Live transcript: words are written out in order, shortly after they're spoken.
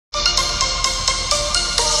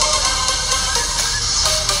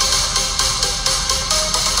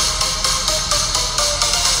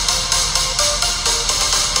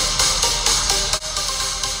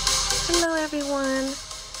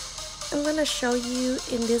to show you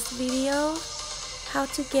in this video how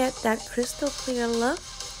to get that crystal clear look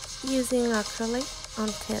using acrylic on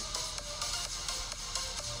tip.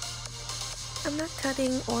 I'm not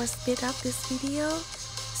cutting or speed up this video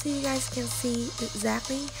so you guys can see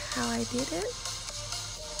exactly how I did it.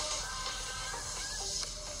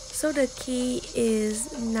 So the key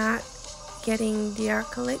is not getting the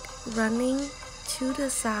acrylic running to the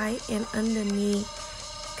side and underneath,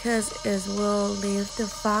 because it will leave the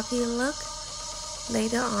foggy look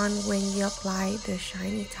later on when you apply the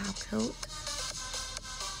shiny top coat.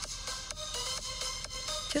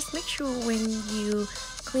 Just make sure when you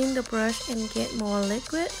clean the brush and get more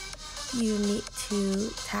liquid, you need to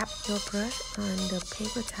tap your brush on the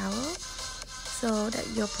paper towel so that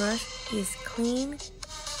your brush is clean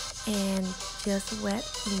and just wet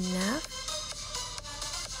enough,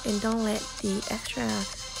 and don't let the extra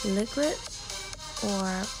liquid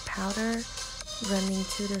or powder running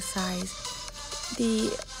to the sides. The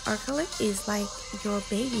acrylic is like your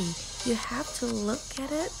baby. You have to look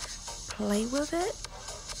at it, play with it,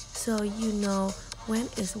 so you know when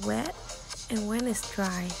it's wet and when it's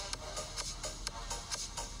dry.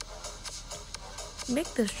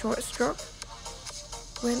 Make the short stroke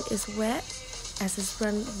when it's wet, as it's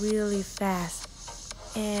run really fast,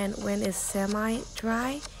 and when it's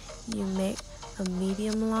semi-dry, you make a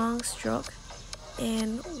medium long stroke,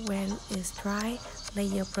 and when it's dry, lay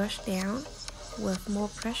your brush down with more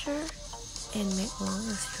pressure and make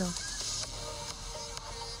longer stroke.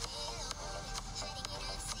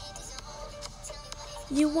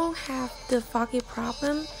 You won't have the foggy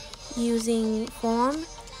problem using foam,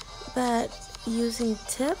 but using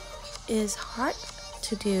tip is hard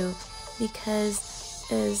to do because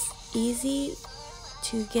it's easy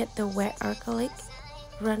to get the wet acrylic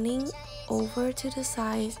running over to the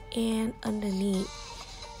sides and underneath.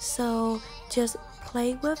 So just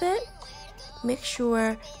play with it. Make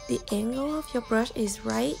sure the angle of your brush is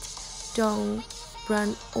right. Don't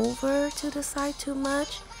run over to the side too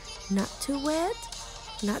much. Not too wet,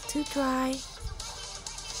 not too dry.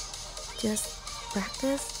 Just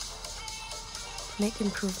practice, make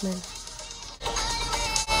improvement.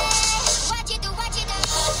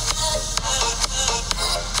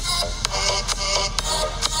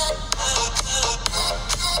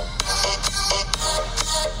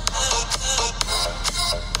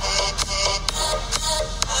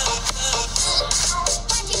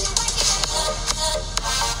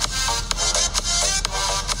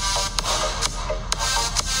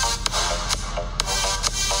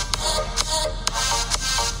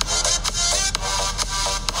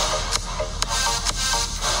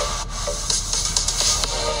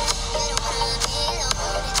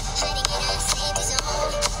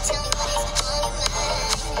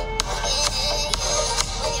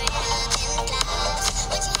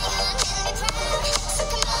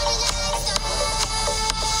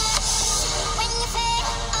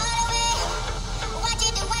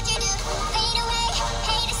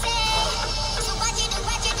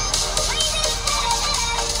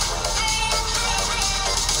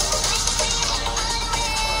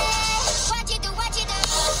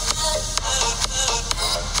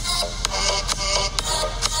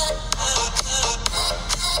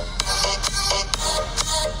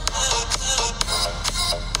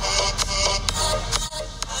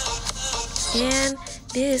 And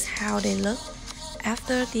this is how they look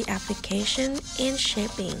after the application and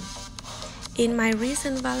shaping. In my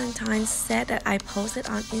recent Valentine's set that I posted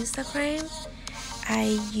on Instagram,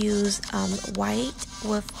 I used white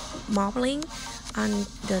with marbling on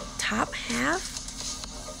the top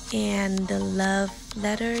half and the love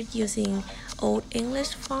letter using Old English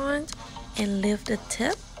font, and leave the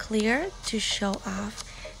tip clear to show off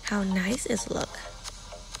how nice it looks.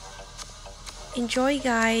 Enjoy,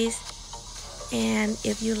 guys! And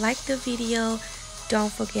if you like the video, don't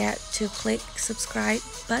forget to click subscribe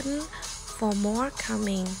button for more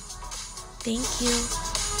coming. Thank you.